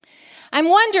I'm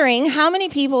wondering how many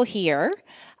people here,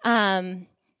 when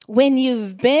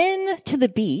you've been to the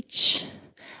beach,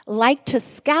 like to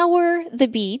scour the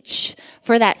beach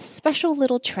for that special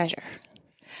little treasure.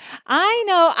 I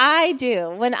know I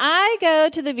do. When I go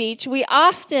to the beach, we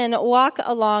often walk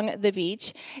along the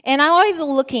beach, and I'm always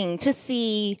looking to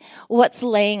see what's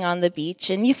laying on the beach.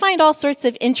 And you find all sorts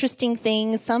of interesting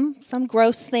things, some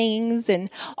gross things, and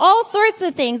all sorts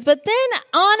of things. But then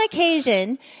on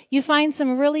occasion, you find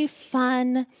some really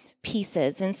fun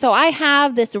pieces. And so I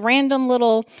have this random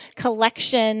little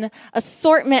collection,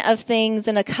 assortment of things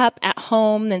in a cup at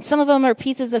home. And some of them are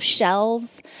pieces of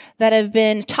shells that have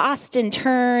been tossed and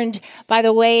turned by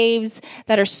the waves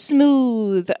that are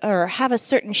smooth or have a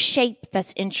certain shape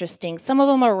that's interesting. Some of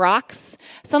them are rocks.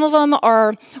 Some of them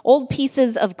are old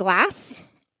pieces of glass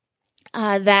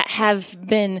that have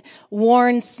been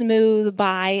worn smooth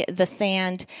by the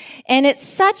sand. And it's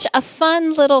such a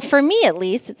fun little, for me at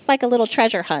least, it's like a little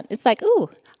treasure hunt. It's like, ooh,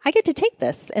 I get to take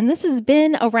this. And this has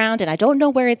been around, and I don't know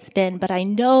where it's been, but I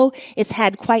know it's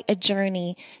had quite a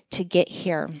journey to get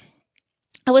here.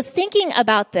 I was thinking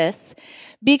about this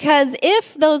because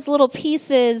if those little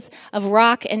pieces of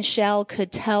rock and shell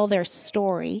could tell their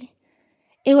story,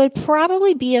 it would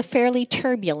probably be a fairly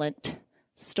turbulent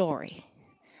story.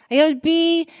 It would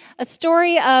be a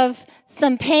story of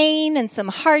some pain and some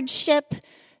hardship,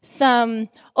 some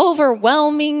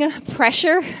overwhelming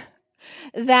pressure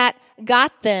that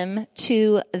got them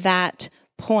to that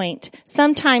point.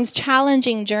 Sometimes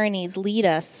challenging journeys lead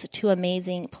us to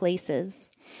amazing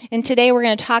places. And today we're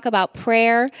going to talk about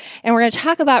prayer, and we're going to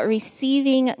talk about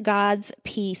receiving God's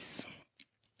peace.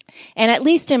 And at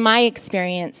least in my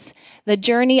experience, the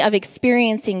journey of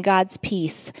experiencing God's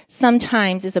peace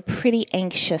sometimes is a pretty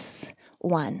anxious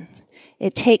one.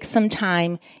 It takes some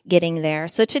time getting there.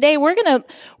 So today we're going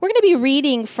to be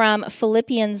reading from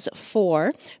Philippians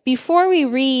 4. Before we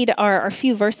read our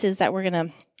few verses that we're going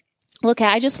to look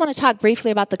at, I just want to talk briefly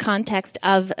about the context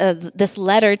of this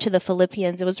letter to the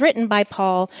Philippians. It was written by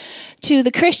Paul to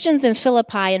the Christians in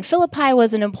Philippi, and Philippi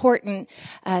was an important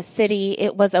city.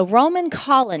 It was a Roman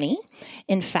colony,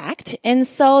 in fact, and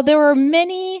so there were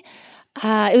many.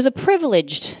 It was a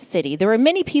privileged city. There were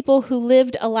many people who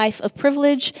lived a life of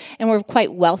privilege and were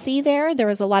quite wealthy there. There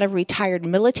was a lot of retired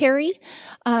military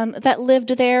that lived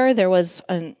there. There was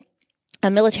a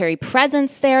military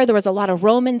presence there. There was a lot of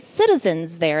Roman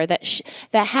citizens there that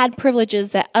had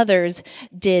privileges that others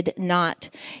did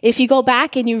not. If you go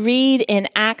back and you read in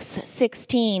Acts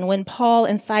 16, when Paul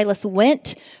and Silas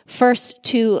went first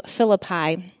to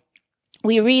Philippi,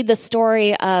 we read the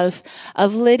story of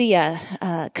Lydia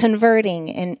converting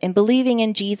and believing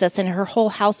in Jesus and her whole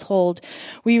household.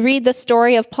 We read the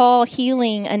story of Paul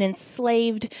healing an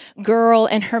enslaved girl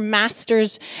and her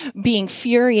masters being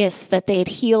furious that they had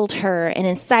healed her and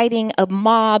inciting a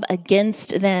mob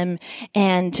against them,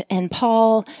 and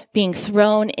Paul being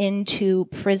thrown into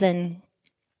prison.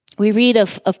 We read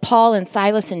of Paul and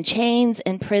Silas in chains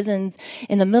in prisons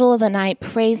in the middle of the night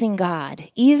praising God.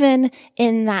 Even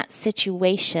in that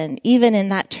situation, even in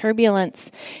that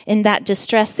turbulence, in that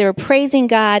distress, they were praising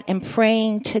God and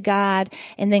praying to God.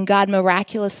 And then God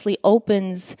miraculously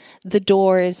opens the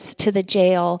doors to the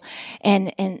jail,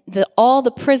 and all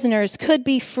the prisoners could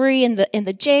be free, and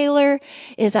the jailer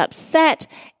is upset.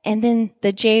 And then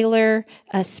the jailer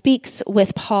speaks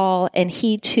with Paul, and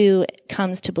he too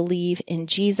comes to believe in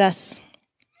Jesus.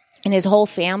 And his whole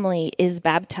family is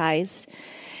baptized.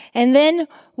 And then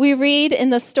we read in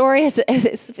the story,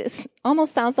 it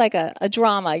almost sounds like a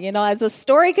drama, as the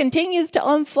story continues to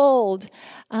unfold.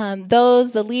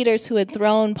 The leaders who had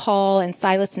thrown Paul and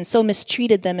Silas and so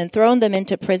mistreated them and thrown them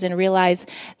into prison realized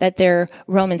that they're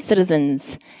Roman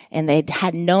citizens, and they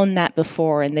had known that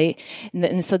before.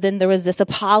 And so then there was this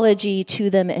apology to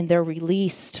them, and they're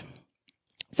released.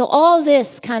 So all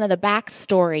this kind of the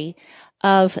backstory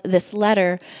of this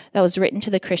letter that was written to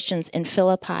the Christians in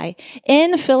Philippi.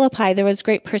 In Philippi, there was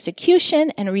great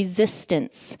persecution and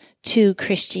resistance to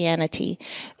Christianity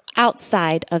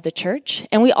outside of the church.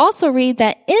 And we also read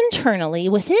that internally,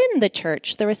 within the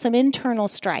church, there was some internal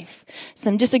strife,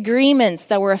 some disagreements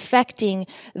that were affecting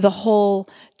the whole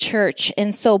church.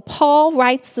 And so Paul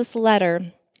writes this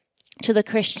letter to the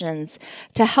Christians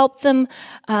to help them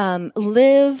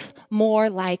live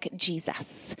more like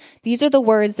Jesus. These are the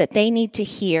words that they need to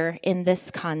hear in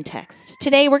this context.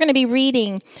 Today we're going to be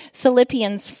reading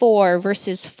Philippians 4,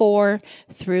 verses 4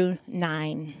 through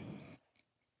 9.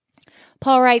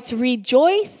 Paul writes,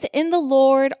 "Rejoice in the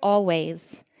Lord always.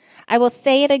 I will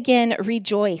say it again,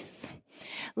 rejoice.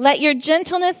 Let your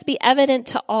gentleness be evident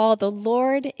to all. The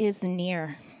Lord is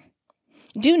near.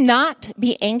 Do not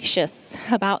be anxious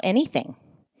about anything,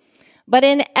 But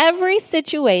in every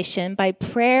situation, by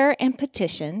prayer and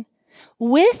petition,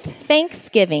 with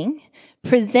thanksgiving,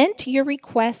 present your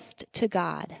request to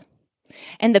God.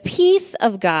 And the peace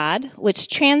of God, which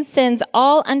transcends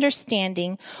all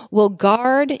understanding, will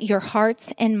guard your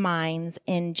hearts and minds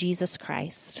in Jesus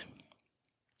Christ.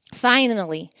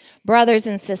 Finally, brothers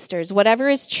and sisters, whatever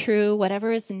is true,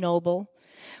 whatever is noble,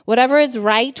 whatever is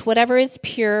right, whatever is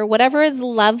pure, whatever is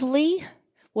lovely,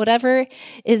 whatever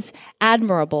is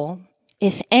admirable,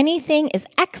 if anything is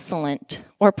excellent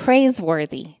or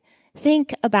praiseworthy,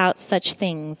 think about such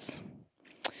things.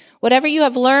 Whatever you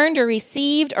have learned or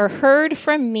received or heard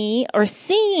from me or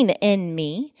seen in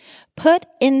me, put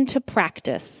into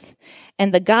practice,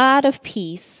 and the God of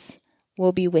peace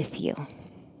will be with you.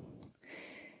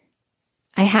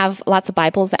 I have lots of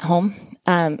Bibles at home,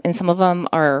 and some of them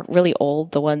are really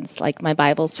old, the ones like my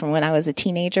Bibles from when I was a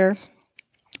teenager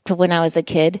to when I was a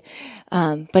kid.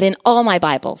 But in all my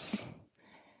Bibles,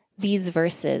 these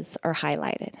verses are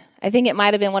highlighted. I think it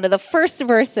might have been one of the first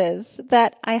verses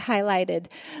that I highlighted,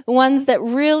 the ones that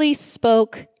really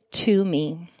spoke to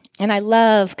me. And I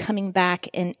love coming back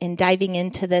and diving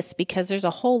into this because there's a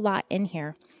whole lot in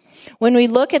here. When we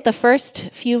look at the first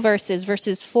few verses,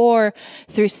 verses 4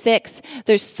 through 6,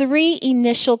 there's 3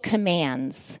 initial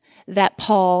commands that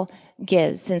Paul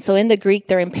gives. And so in the Greek,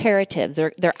 they're imperatives.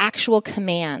 They're actual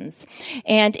commands.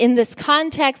 And in this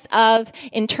context of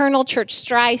internal church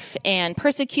strife and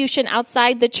persecution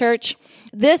outside the church,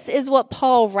 this is what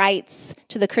Paul writes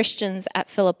to the Christians at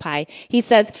Philippi. He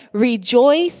says,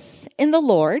 rejoice in the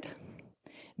Lord,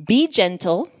 be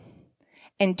gentle,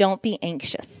 and don't be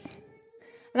anxious.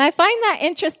 And I find that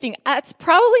interesting. That's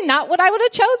probably not what I would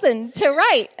have chosen to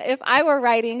write if I were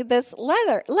writing this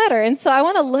letter. And so I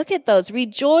want to look at those.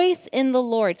 Rejoice in the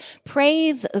Lord.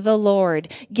 Praise the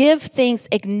Lord. Give thanks.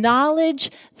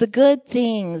 Acknowledge the good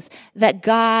things that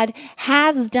God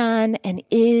has done and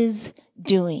is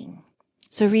doing.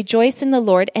 So rejoice in the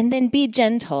Lord and then be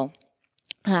gentle.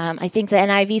 I think the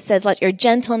NIV says, let your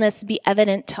gentleness be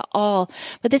evident to all.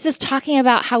 But this is talking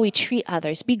about how we treat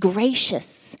others. Be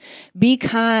gracious, be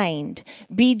kind,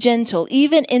 be gentle,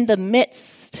 even in the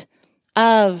midst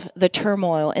of the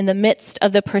turmoil, in the midst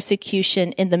of the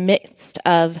persecution, in the midst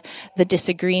of the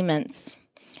disagreements.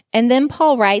 And then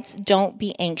Paul writes, don't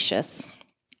be anxious.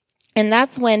 And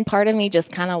that's when part of me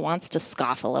just kind of wants to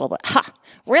scoff a little bit. Ha,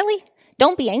 really?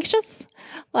 Don't be anxious?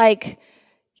 Like,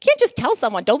 you can't just tell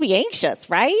someone, don't be anxious,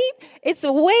 right? It's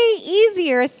way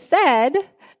easier said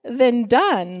than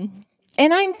done.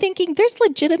 And I'm thinking there's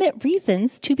legitimate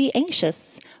reasons to be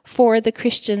anxious for the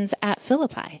Christians at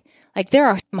Philippi. Like there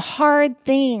are some hard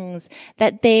things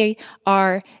that they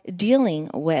are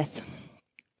dealing with.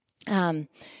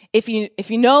 If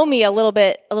you know me a little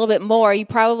bit more, you're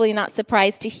probably not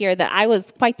surprised to hear that I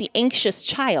was quite the anxious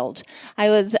child. I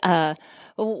was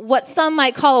what some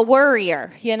might call a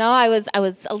worrier. You know, I was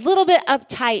a little bit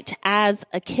uptight as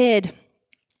a kid.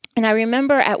 And I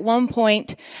remember at one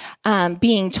point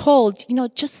being told,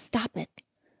 just stop it.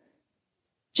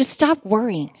 Just stop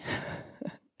worrying.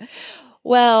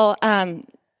 Well,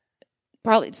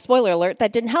 probably, spoiler alert,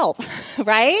 that didn't help,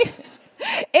 right?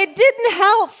 It didn't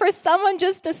help for someone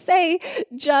just to say,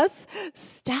 just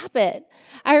stop it.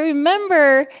 I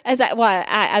remember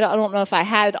I don't know if I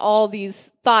had all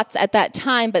these thoughts at that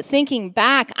time, but thinking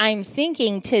back, I'm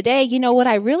thinking today, what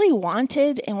I really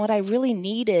wanted and what I really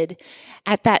needed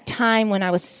at that time when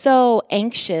I was so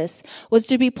anxious was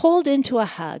to be pulled into a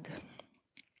hug,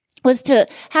 was to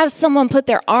have someone put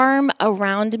their arm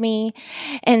around me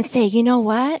and say, you know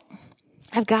what?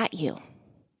 I've got you.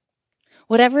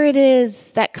 Whatever it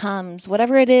is that comes,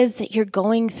 whatever it is that you're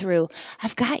going through,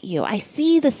 I've got you. I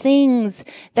see the things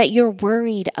that you're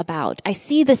worried about. I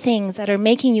see the things that are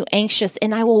making you anxious,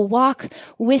 and I will walk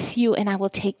with you and I will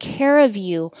take care of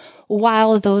you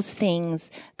while those things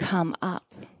come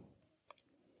up.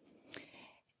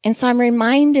 And so I'm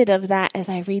reminded of that as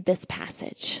I read this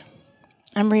passage.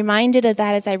 I'm reminded of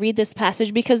that as I read this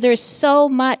passage because there's so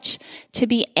much to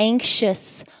be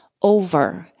anxious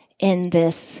over in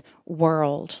this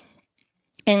world.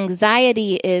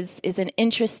 Anxiety is an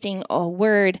interesting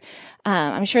word.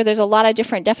 I'm sure there's a lot of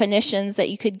different definitions that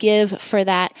you could give for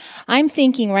that. I'm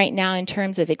thinking right now in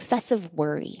terms of excessive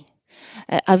worry,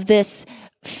 of this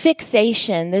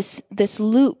fixation, this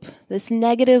loop, this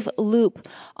negative loop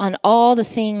on all the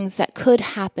things that could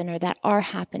happen or that are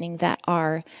happening that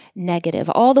are negative.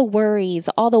 All the worries,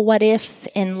 all the what ifs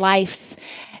in life,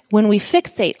 when we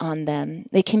fixate on them,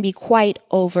 they can be quite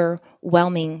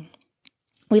overwhelming.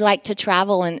 we like to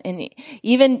travel, and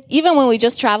even when we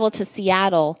just travel to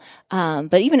Seattle,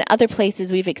 but even other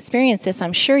places we've experienced this,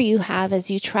 I'm sure you have, as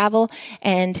you travel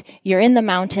and you're in the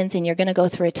mountains and you're going to go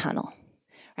through a tunnel,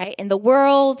 right? And the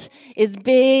world is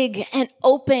big and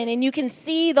open, and you can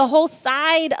see the whole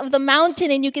side of the mountain,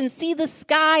 and you can see the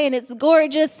sky, and it's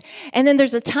gorgeous. And then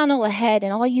there's a tunnel ahead,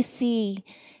 and all you see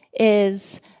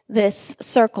is this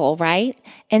circle, right?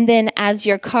 And then as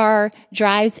your car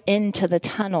drives into the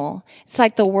tunnel, it's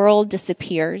like the world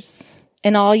disappears,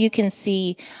 and all you can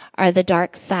see are the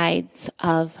dark sides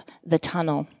of the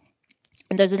tunnel.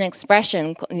 And there's an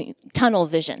expression, tunnel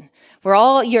vision,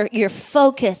 where you're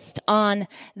focused on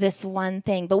this one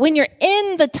thing. But when you're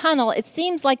in the tunnel, it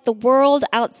seems like the world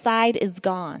outside is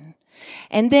gone.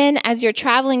 And then as you're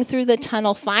traveling through the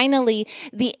tunnel, finally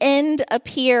the end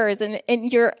appears, and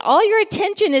all your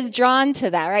attention is drawn to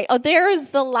that, right? Oh,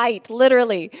 there's the light,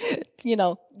 literally,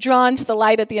 drawn to the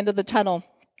light at the end of the tunnel.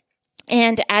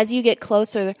 And as you get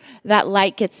closer, that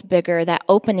light gets bigger, that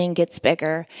opening gets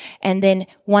bigger. And then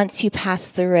once you pass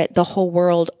through it, the whole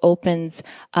world opens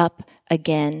up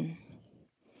again.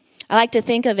 I like to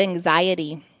think of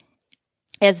anxiety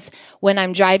as when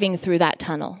I'm driving through that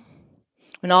tunnel,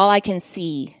 when all I can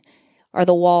see are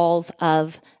the walls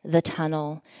of the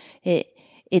tunnel.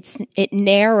 It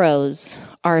narrows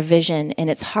our vision, and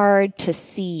it's hard to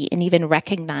see and even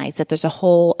recognize that there's a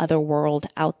whole other world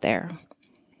out there.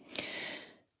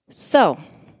 So,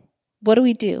 what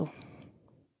do?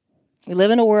 We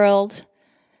live in a world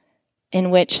in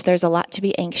which there's a lot to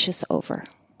be anxious over.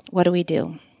 What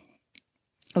do?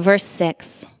 Verse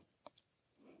 6.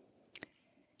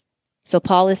 So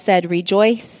Paul has said,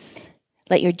 rejoice,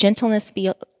 let your gentleness be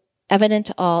evident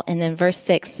to all. And then verse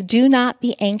 6, do not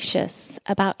be anxious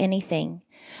about anything,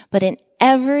 but in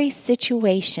every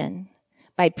situation,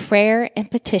 by prayer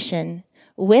and petition,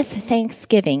 with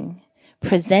thanksgiving,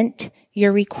 present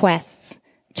your requests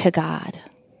to God.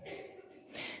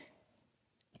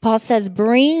 Paul says,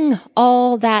 bring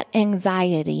all that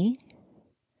anxiety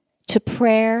to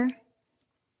prayer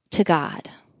to God.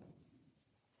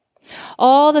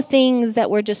 All the things that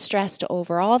we're distressed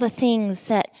over, all the things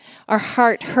that our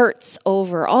heart hurts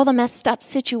over, all the messed up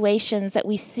situations that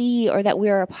we see or that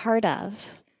we're a part of.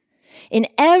 In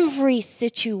every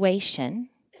situation,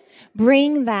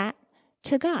 bring that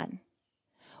to God.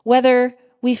 Whether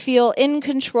we feel in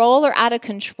control or out of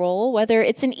control, whether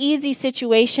it's an easy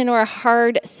situation or a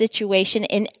hard situation,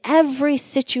 in every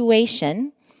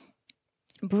situation,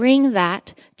 bring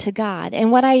that to God.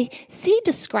 And what I see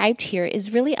described here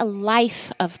is really a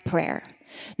life of prayer.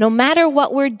 No matter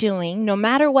what we're doing, no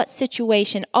matter what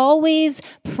situation, always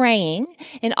praying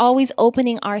and always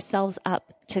opening ourselves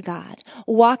up to God,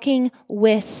 walking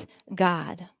with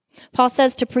God. Paul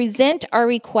says to present our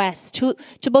requests,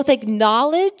 to both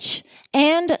acknowledge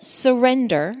and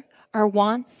surrender our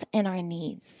wants and our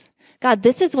needs. God,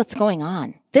 this is what's going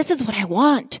on. This is what I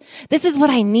want. This is what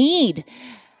I need.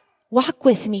 Walk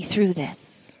with me through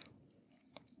this.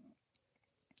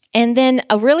 And then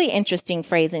a really interesting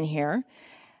phrase in here,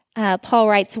 Paul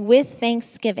writes, with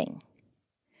thanksgiving.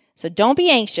 So don't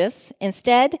be anxious.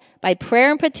 Instead, by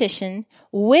prayer and petition,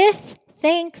 with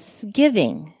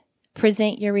thanksgiving,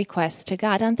 present your requests to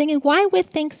God. I'm thinking, why with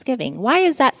thanksgiving? Why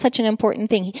is that such an important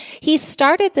thing? He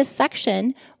started this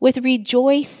section with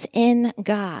rejoice in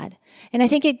God. And I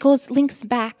think it links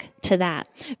back to that,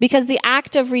 because the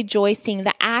act of rejoicing,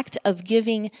 the act of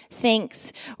giving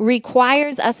thanks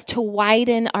requires us to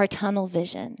widen our tunnel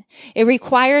vision. It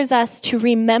requires us to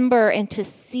remember and to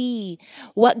see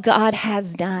what God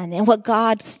has done and what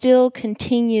God still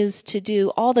continues to do,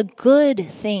 all the good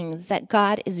things that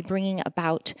God is bringing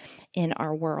about in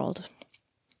our world.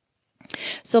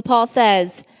 So Paul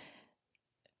says,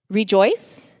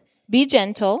 rejoice, be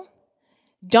gentle,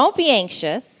 don't be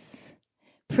anxious,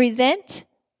 pray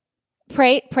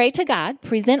to God,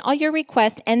 present all your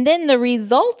requests, and then the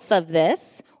results of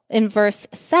this in verse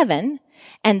 7,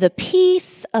 and the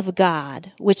peace of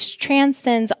God, which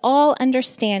transcends all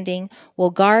understanding, will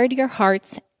guard your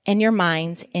hearts and your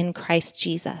minds in Christ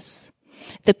Jesus.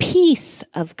 The peace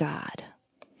of God.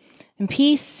 And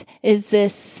peace is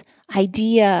this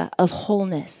idea of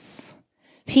wholeness.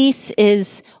 Peace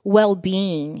is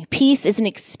well-being. Peace is an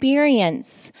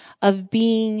experience of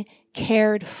being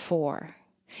cared for.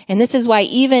 And this is why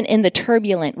even in the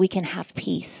turbulent, we can have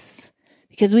peace,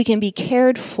 because we can be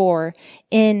cared for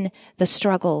in the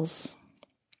struggles.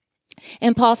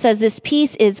 And Paul says this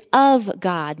peace is of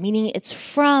God, meaning it's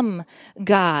from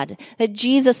God, that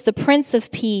Jesus, the Prince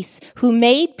of Peace, who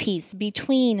made peace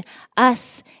between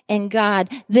us and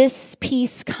God, this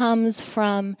peace comes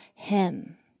from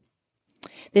him.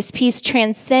 This peace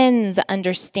transcends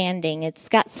understanding. It's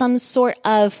got some sort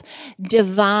of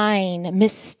divine,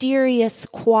 mysterious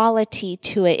quality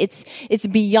to it. It's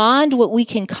beyond what we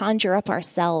can conjure up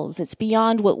ourselves. It's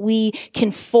beyond what we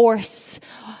can force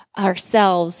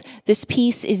ourselves. This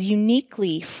peace is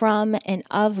uniquely from and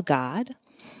of God.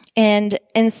 And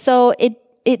so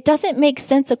it doesn't make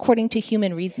sense according to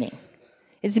human reasoning.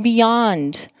 It's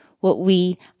beyond what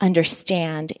we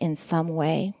understand in some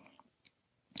way.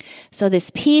 So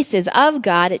this peace is of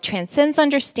God. It transcends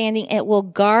understanding. It will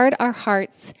guard our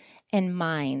hearts and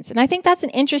minds. And I think that's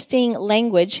an interesting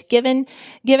language, given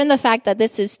the fact that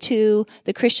this is to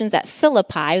the Christians at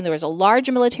Philippi, and there was a large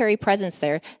military presence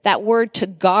there. That word to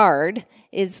guard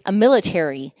is a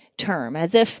military term,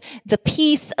 as if the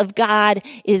peace of God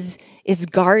is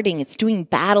guarding. It's doing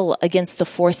battle against the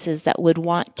forces that would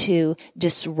want to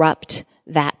disrupt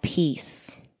that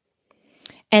peace.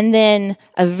 And then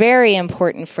a very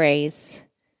important phrase,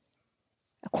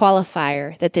 a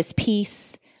qualifier, that this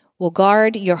peace will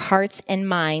guard your hearts and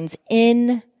minds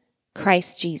in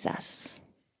Christ Jesus.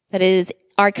 That is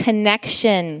our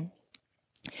connection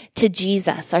to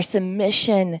Jesus, our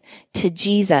submission to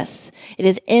Jesus. It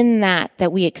is in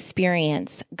that we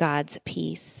experience God's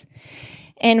peace.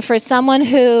 And for someone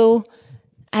who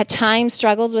at times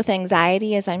struggles with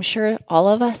anxiety, as I'm sure all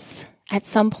of us at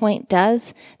some point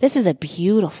does, this is a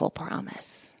beautiful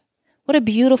promise. What a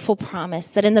beautiful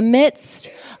promise that in the midst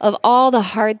of all the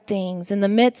hard things, in the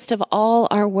midst of all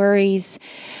our worries,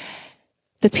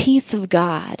 the peace of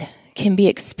God can be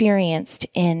experienced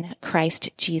in Christ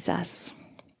Jesus.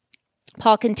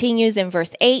 Paul continues in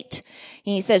verse 8,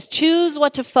 and he says, choose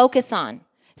what to focus on.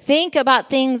 Think about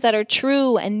things that are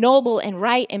true and noble and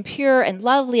right and pure and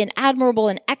lovely and admirable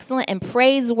and excellent and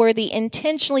praiseworthy.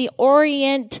 Intentionally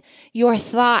orient your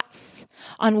thoughts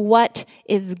on what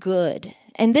is good.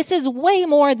 And this is way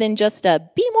more than just a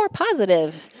be more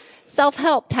positive,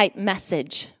 self-help type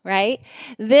message, right?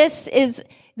 This is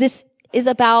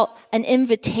about an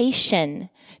invitation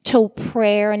to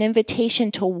prayer, an invitation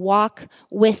to walk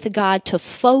with God, to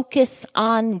focus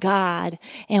on God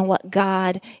and what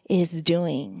God is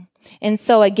doing. And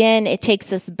so again, it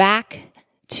takes us back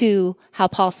to how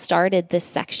Paul started this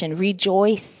section.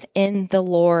 Rejoice in the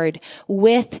Lord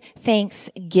with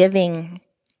thanksgiving.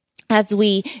 As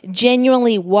we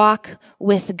genuinely walk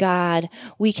with God,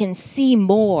 we can see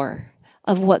more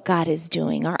of what God is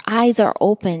doing. Our eyes are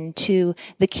open to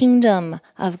the kingdom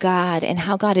of God and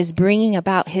how God is bringing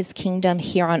about his kingdom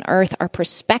here on earth. Our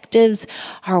perspectives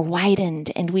are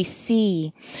widened and we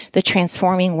see the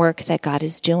transforming work that God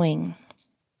is doing.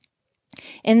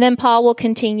 And then Paul will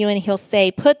continue and he'll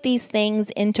say, put these things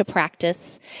into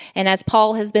practice. And as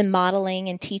Paul has been modeling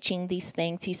and teaching these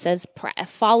things, he says,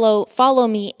 follow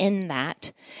me in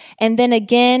that. And then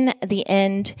again, at the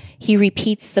end, he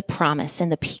repeats the promise,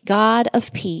 and the God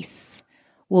of peace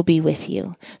will be with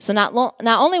you. So not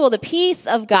only will the peace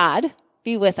of God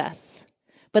be with us,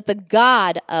 but the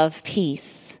God of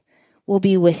peace will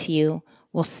be with you,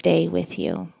 will stay with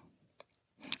you.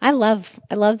 I love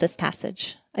this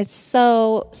passage. It's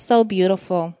so, so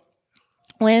beautiful.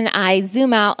 When I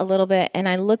zoom out a little bit and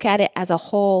I look at it as a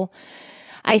whole,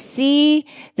 I see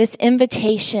this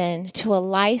invitation to a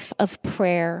life of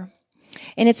prayer.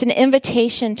 And it's an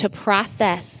invitation to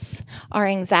process our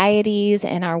anxieties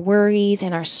and our worries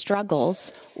and our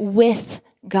struggles with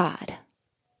God.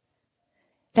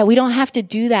 That we don't have to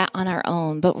do that on our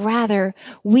own, but rather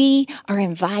we are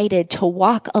invited to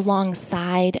walk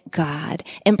alongside God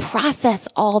and process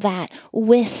all that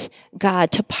with God,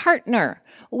 to partner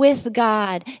with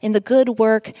God in the good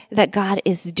work that God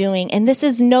is doing. And this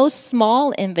is no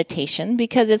small invitation,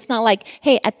 because it's not like,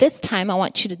 hey, at this time I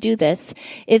want you to do this.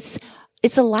 It's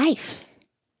a life.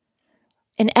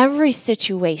 In every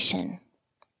situation,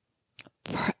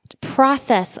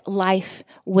 process life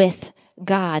with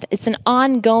God. It's an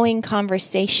ongoing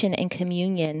conversation and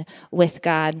communion with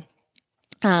God.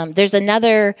 There's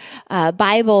another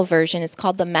Bible version. It's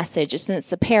called The Message.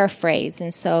 It's a paraphrase,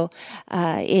 and so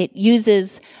it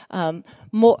uses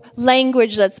more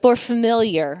language that's more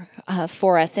familiar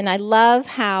for us. And I love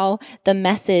how The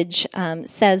Message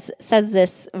says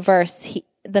this verse.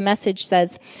 The Message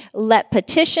says, "Let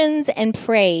petitions and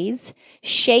praise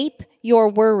shape your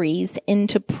worries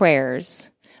into prayers,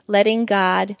 letting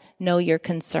God know your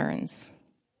concerns."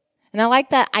 And I like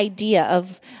that idea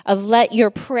of let your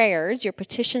prayers, your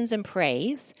petitions and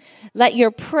praise, let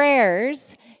your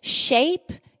prayers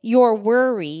shape your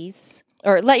worries,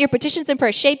 or let your petitions and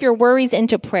prayers shape your worries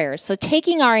into prayers. So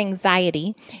taking our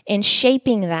anxiety and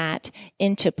shaping that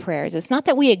into prayers. It's not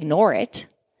that we ignore it.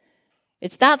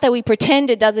 It's not that we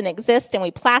pretend it doesn't exist and we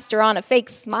plaster on a fake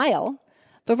smile.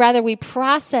 but rather we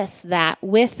process that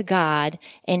with God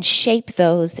and shape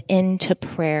those into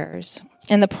prayers.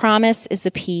 And the promise is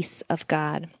the peace of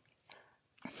God.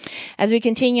 As we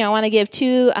continue, I want to give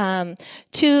two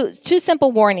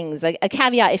simple warnings, a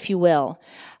caveat, if you will.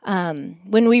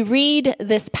 When we read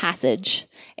this passage,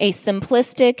 a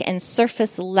simplistic and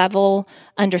surface level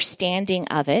understanding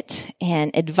of it and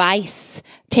advice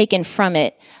taken from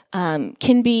it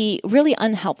can be really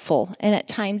unhelpful and at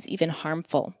times even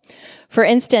harmful. For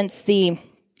instance, the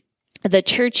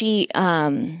churchy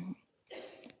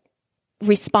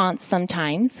response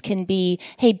sometimes can be,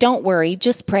 hey, don't worry,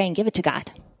 just pray and give it to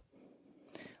God.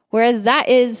 Whereas that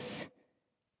is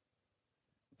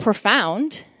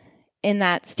profound in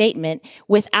that statement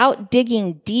without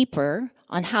digging deeper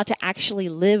on how to actually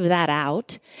live that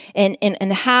out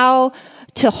and how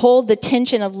to hold the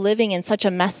tension of living in such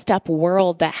a messed up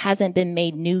world that hasn't been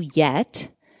made new yet.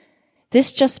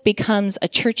 This just becomes a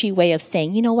churchy way of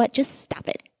saying, you know what, just stop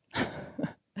it.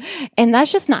 And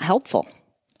that's just not helpful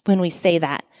when we say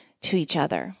that to each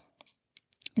other.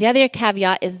 The other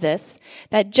caveat is this,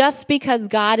 that just because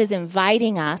God is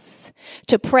inviting us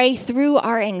to pray through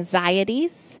our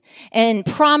anxieties and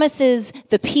promises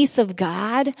the peace of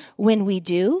God when we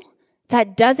do,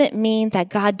 that doesn't mean that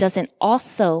God doesn't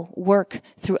also work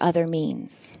through other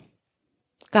means.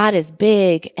 God is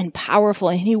big and powerful,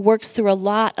 and he works through a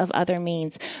lot of other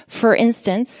means. For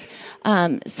instance,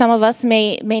 some of us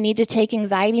may need to take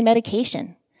anxiety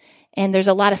medication. And there's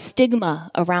a lot of stigma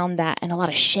around that and a lot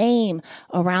of shame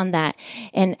around that.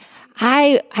 And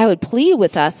I would plead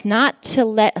with us not to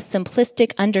let a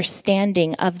simplistic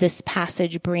understanding of this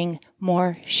passage bring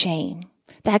more shame.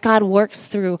 That God works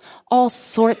through all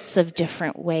sorts of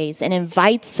different ways and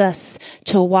invites us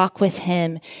to walk with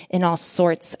him in all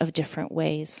sorts of different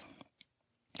ways.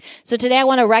 So today I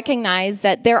want to recognize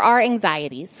that there are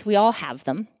anxieties. We all have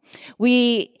them.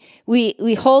 We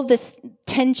hold this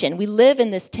tension. We live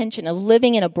in this tension of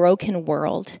living in a broken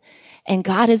world. And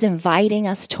God is inviting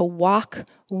us to walk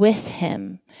with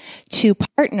him, to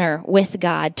partner with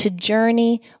God, to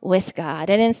journey with God.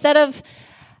 And instead of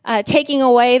taking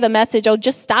away the message, oh,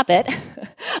 just stop it,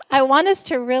 I want us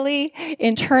to really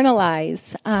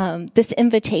internalize this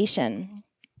invitation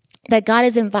that God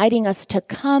is inviting us to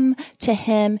come to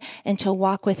him and to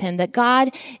walk with him, that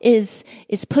God is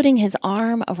putting his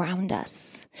arm around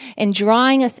us and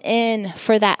drawing us in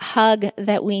for that hug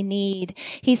that we need.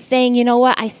 He's saying, you know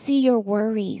what? I see your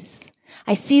worries.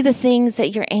 I see the things that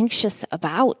you're anxious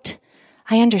about.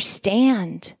 I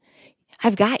understand.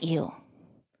 I've got you.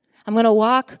 I'm going to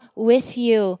walk with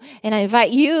you, and I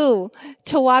invite you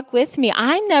to walk with me.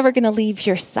 I'm never going to leave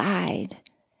your side.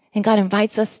 And God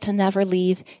invites us to never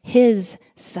leave his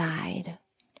side.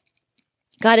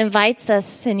 God invites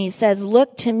us and he says,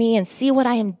 look to me and see what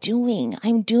I am doing.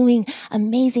 I'm doing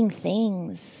amazing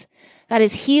things. God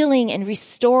is healing and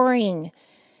restoring.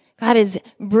 God is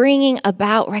bringing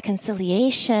about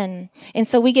reconciliation. And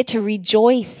so we get to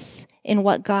rejoice in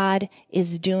what God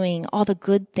is doing, all the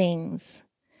good things.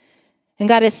 And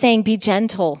God is saying, be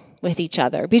gentle with each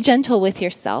other. Be gentle with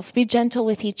yourself. Be gentle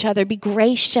with each other. Be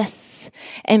gracious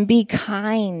and be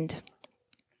kind.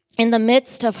 In the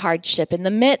midst of hardship, in the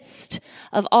midst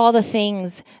of all the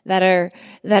things that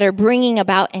are bringing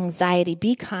about anxiety,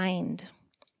 be kind.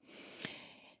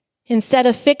 Instead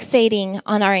of fixating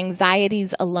on our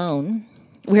anxieties alone,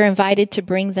 we're invited to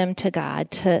bring them to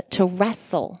God, to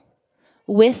wrestle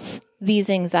with these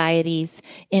anxieties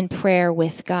in prayer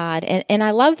with God. And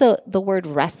I love the word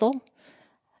wrestle,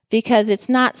 because it's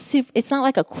not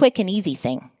like a quick and easy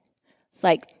thing. It's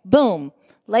like, boom,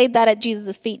 laid that at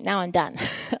Jesus' feet, now I'm done.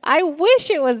 I wish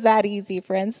it was that easy,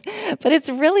 friends, but it's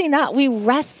really not. We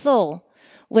wrestle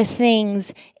with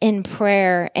things in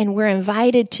prayer, and we're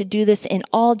invited to do this in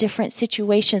all different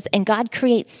situations, and God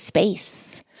creates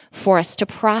space for us to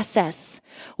process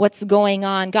what's going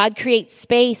on. God creates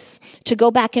space to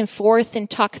go back and forth and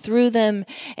talk through them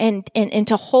and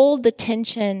to hold the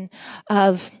tension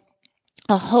of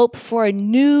a hope for a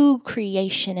new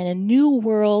creation and a new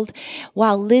world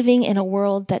while living in a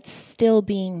world that's still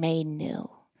being made new,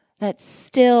 that's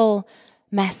still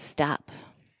messed up,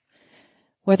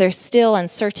 where there's still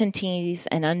uncertainties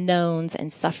and unknowns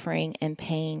and suffering and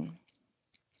pain.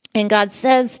 And God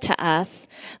says to us,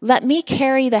 let me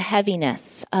carry the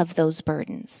heaviness of those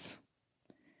burdens.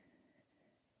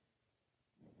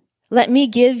 Let me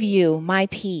give you my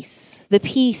peace, the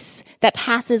peace that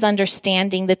passes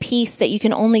understanding, the peace that you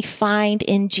can only find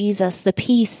in Jesus, the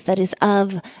peace that is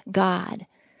of God.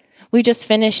 We just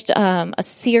finished a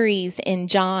series in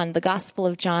John, the Gospel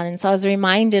of John, and so I was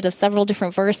reminded of several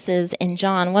different verses in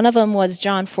John. One of them was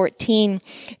John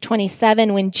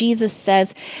 14:27, when Jesus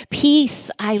says, "Peace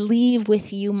I leave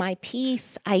with you, my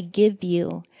peace I give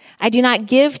you. I do not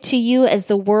give to you as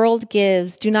the world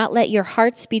gives. Do not let your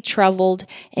hearts be troubled,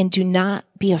 and do not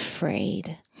be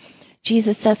afraid."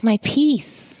 Jesus says, "My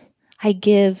peace I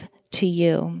give to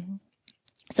you."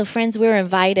 So friends, we're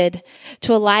invited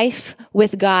to a life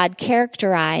with God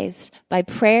characterized by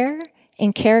prayer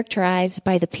and characterized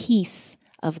by the peace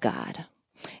of God.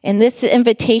 And this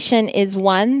invitation is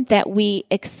one that we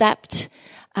accept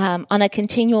on a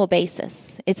continual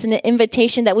basis. It's an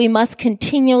invitation that we must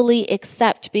continually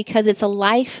accept because it's a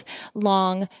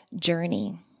lifelong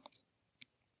journey.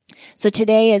 So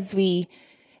today, as we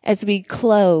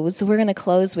close, we're going to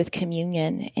close with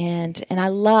communion, and I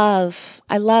love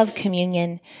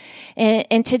communion.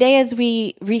 And today, as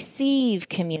we receive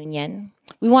communion,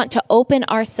 we want to open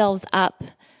ourselves up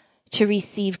to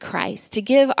receive Christ, to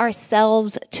give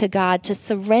ourselves to God, to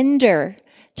surrender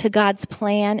to God's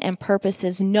plan and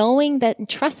purposes, knowing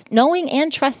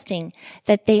and trusting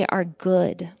that they are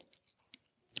good.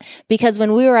 Because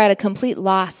when we were at a complete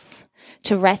loss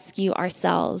to rescue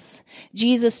ourselves,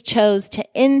 Jesus chose to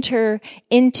enter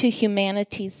into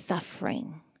humanity's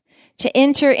suffering, to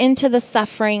enter into the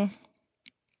suffering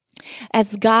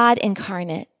as God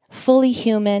incarnate, fully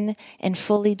human and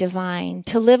fully divine,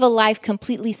 to live a life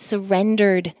completely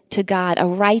surrendered to God, a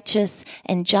righteous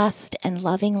and just and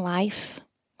loving life,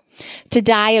 to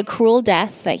die a cruel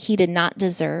death that he did not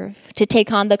deserve, to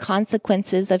take on the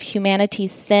consequences of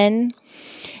humanity's sin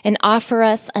and offer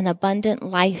us an abundant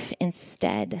life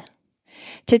instead,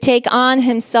 to take on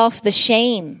himself the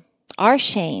shame, our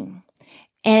shame,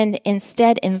 and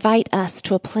instead invite us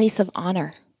to a place of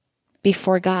honor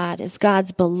before God as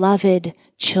God's beloved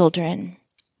children.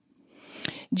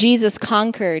 Jesus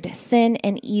conquered sin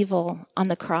and evil on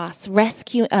the cross,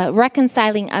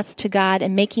 reconciling us to God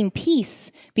and making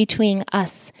peace between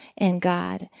us and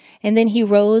God. And then he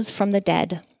rose from the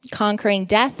dead, conquering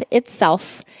death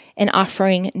itself and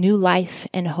offering new life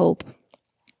and hope.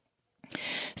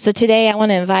 So today I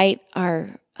want to invite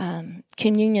our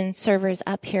communion servers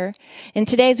up here. And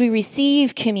today as we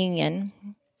receive communion,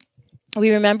 we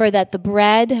remember that the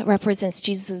bread represents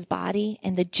Jesus' body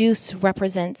and the juice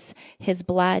represents his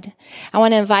blood. I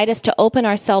want to invite us to open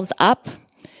ourselves up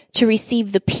to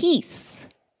receive the peace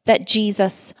that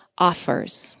Jesus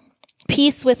offers.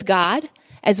 Peace with God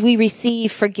as we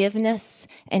receive forgiveness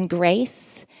and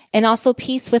grace, and also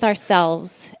peace with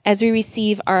ourselves as we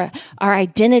receive our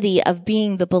identity of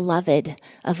being the beloved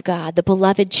of God, the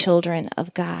beloved children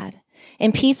of God.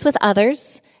 And peace with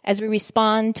others as we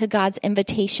respond to God's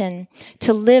invitation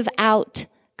to live out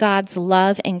God's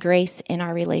love and grace in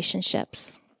our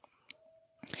relationships.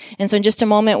 And so in just a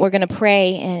moment, we're going to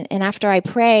pray. And after I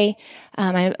pray,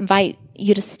 I invite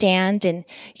you to stand, and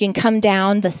you can come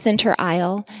down the center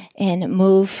aisle and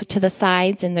move to the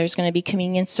sides. And there's going to be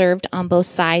communion served on both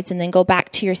sides, and then go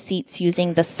back to your seats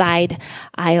using the side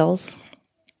aisles.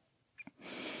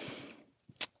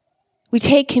 We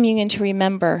take communion to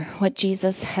remember what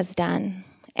Jesus has done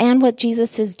and what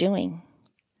Jesus is doing.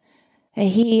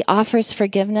 He offers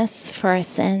forgiveness for our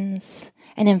sins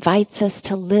and invites us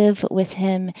to live with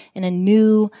him in a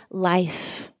new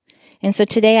life. And so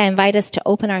today I invite us to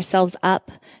open ourselves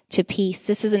up to peace.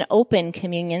 This is an open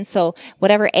communion, so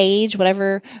whatever age,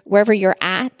 wherever you're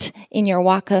at in your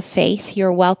walk of faith,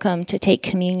 you're welcome to take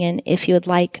communion if you would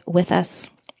like with us.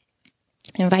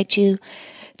 I invite you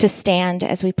to stand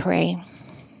as we pray.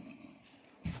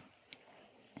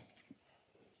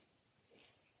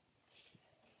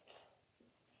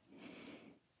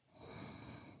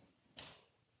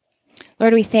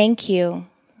 Lord, we thank you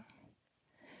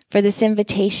for this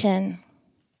invitation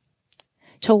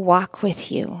to walk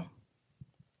with you.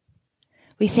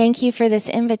 We thank you for this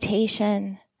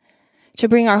invitation to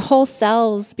bring our whole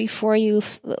selves before you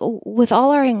with all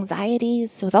our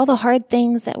anxieties, with all the hard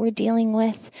things that we're dealing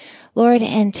with, Lord,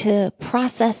 and to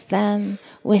process them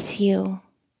with you.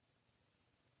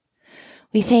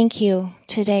 We thank you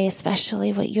today,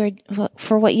 especially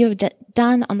for what you have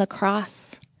done on the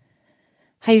cross.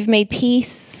 How you've made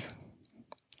peace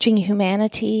between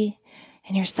humanity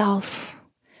and yourself,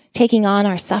 taking on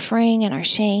our suffering and our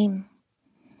shame.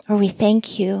 Lord, we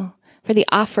thank you for the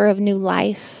offer of new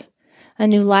life, a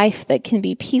new life that can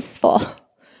be peaceful,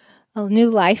 a new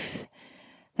life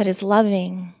that is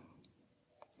loving.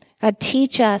 God,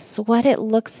 teach us what it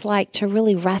looks like to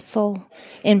really wrestle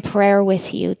in prayer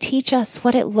with you. Teach us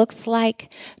what it looks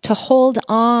like to hold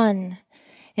on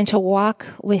and to walk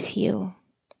with you.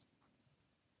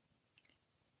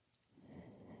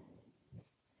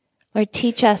 Lord,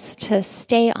 teach us to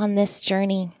stay on this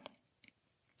journey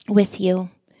with you,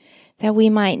 that we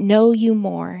might know you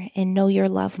more and know your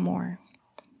love more.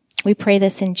 We pray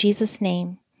this in Jesus'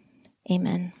 name.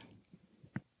 Amen.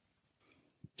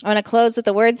 I want to close with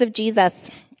the words of Jesus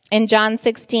in John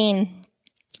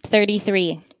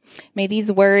 16:33. May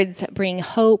these words bring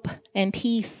hope and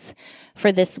peace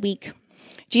for this week.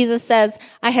 Jesus says,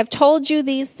 I have told you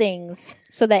these things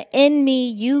so that in me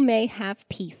you may have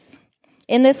peace.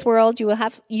 In this world you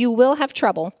will have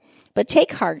trouble, but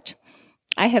take heart.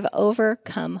 I have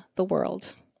overcome the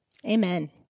world. Amen.